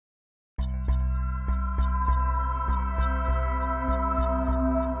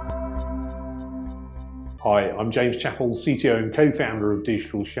Hi, I'm James Chappell, CTO and co-founder of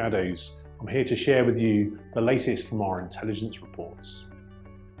Digital Shadows. I'm here to share with you the latest from our intelligence reports.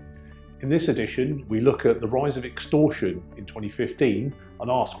 In this edition, we look at the rise of extortion in 2015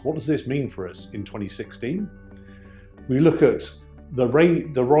 and ask, what does this mean for us in 2016? We look at the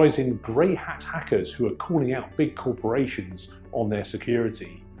rise in grey hat hackers who are calling out big corporations on their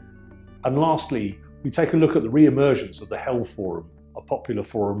security. And lastly, we take a look at the re-emergence of the Hell Forum, a popular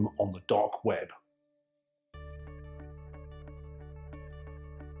forum on the dark web.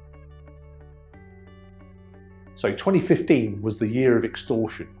 So 2015 was the year of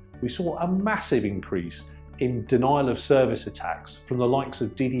extortion. We saw a massive increase in denial of service attacks from the likes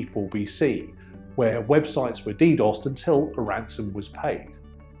of DD4BC, where websites were DDoSed until a ransom was paid.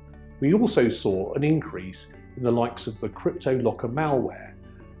 We also saw an increase in the likes of the CryptoLocker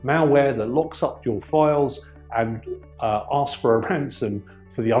malware that locks up your files and asks for a ransom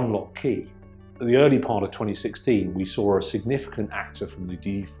for the unlock key. In the early part of 2016, we saw a significant actor from the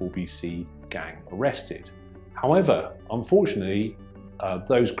DD4BC gang arrested. However, unfortunately,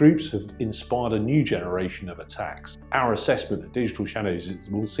 those groups have inspired a new generation of attacks. Our assessment at Digital Shadows is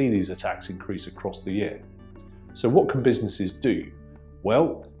we'll see these attacks increase across the year. So what can businesses do?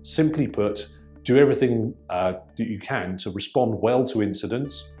 Well, simply put, do everything that you can to respond well to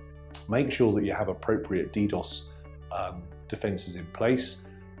incidents, make sure that you have appropriate DDoS defenses in place,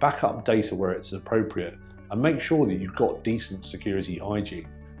 back up data where it's appropriate, and make sure that you've got decent security hygiene.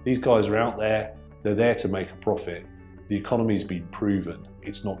 These guys are out there, they're there to make a profit. The economy's been proven,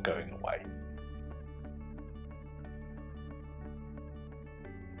 it's not going away.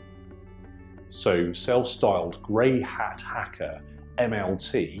 So self-styled grey hat hacker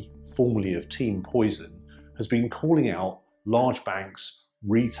MLT, formerly of Team Poison, has been calling out large banks,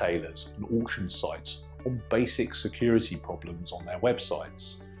 retailers and auction sites on basic security problems on their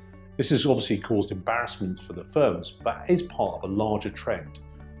websites. This has obviously caused embarrassment for the firms, but is part of a larger trend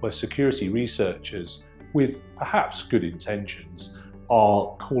where security researchers with perhaps good intentions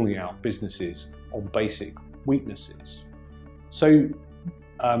are calling out businesses on basic weaknesses. So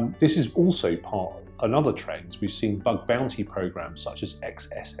this is also part of another trend. We've seen bug bounty programs such as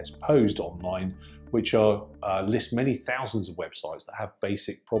XSSPosed online, which list many thousands of websites that have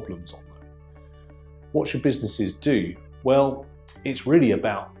basic problems on them. What should businesses do? Well, it's really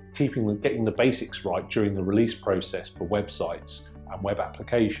about getting the basics right during the release process for websites and web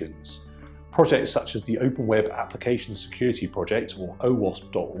applications. Projects such as the Open Web Application Security Project, or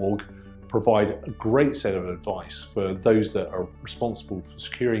OWASP.org, provide a great set of advice for those that are responsible for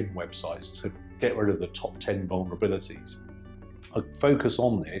securing websites to get rid of the top 10 vulnerabilities. A focus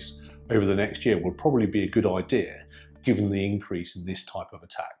on this over the next year will probably be a good idea given the increase in this type of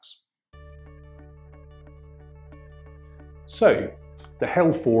attacks. So, the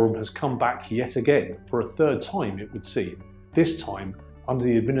Hell Forum has come back yet again for a third time, it would seem, this time under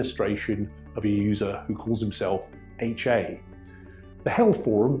the administration of a user who calls himself HA. The Hell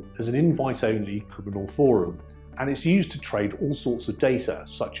Forum is an invite-only criminal forum, and it's used to trade all sorts of data,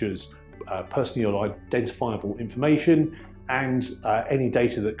 such as personally identifiable information and any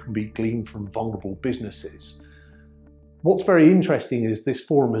data that can be gleaned from vulnerable businesses. What's very interesting is this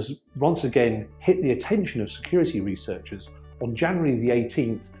forum has once again hit the attention of security researchers. On January the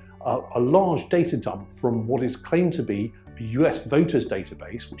 18th, a large data dump from what is claimed to be a US voters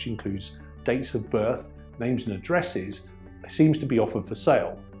database, which includes dates of birth, names and addresses, seems to be offered for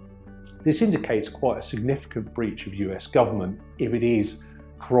sale. This indicates quite a significant breach of US government if it is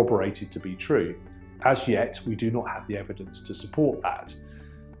corroborated to be true. As yet, we do not have the evidence to support that.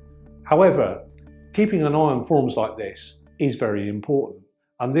 However, keeping an eye on forums like this is very important,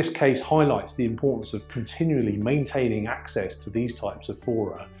 and this case highlights the importance of continually maintaining access to these types of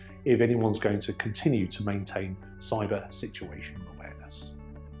fora if anyone's going to continue to maintain cyber situational awareness.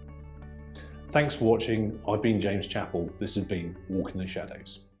 Thanks for watching. I've been James Chappell. This has been Walk in the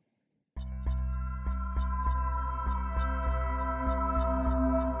Shadows.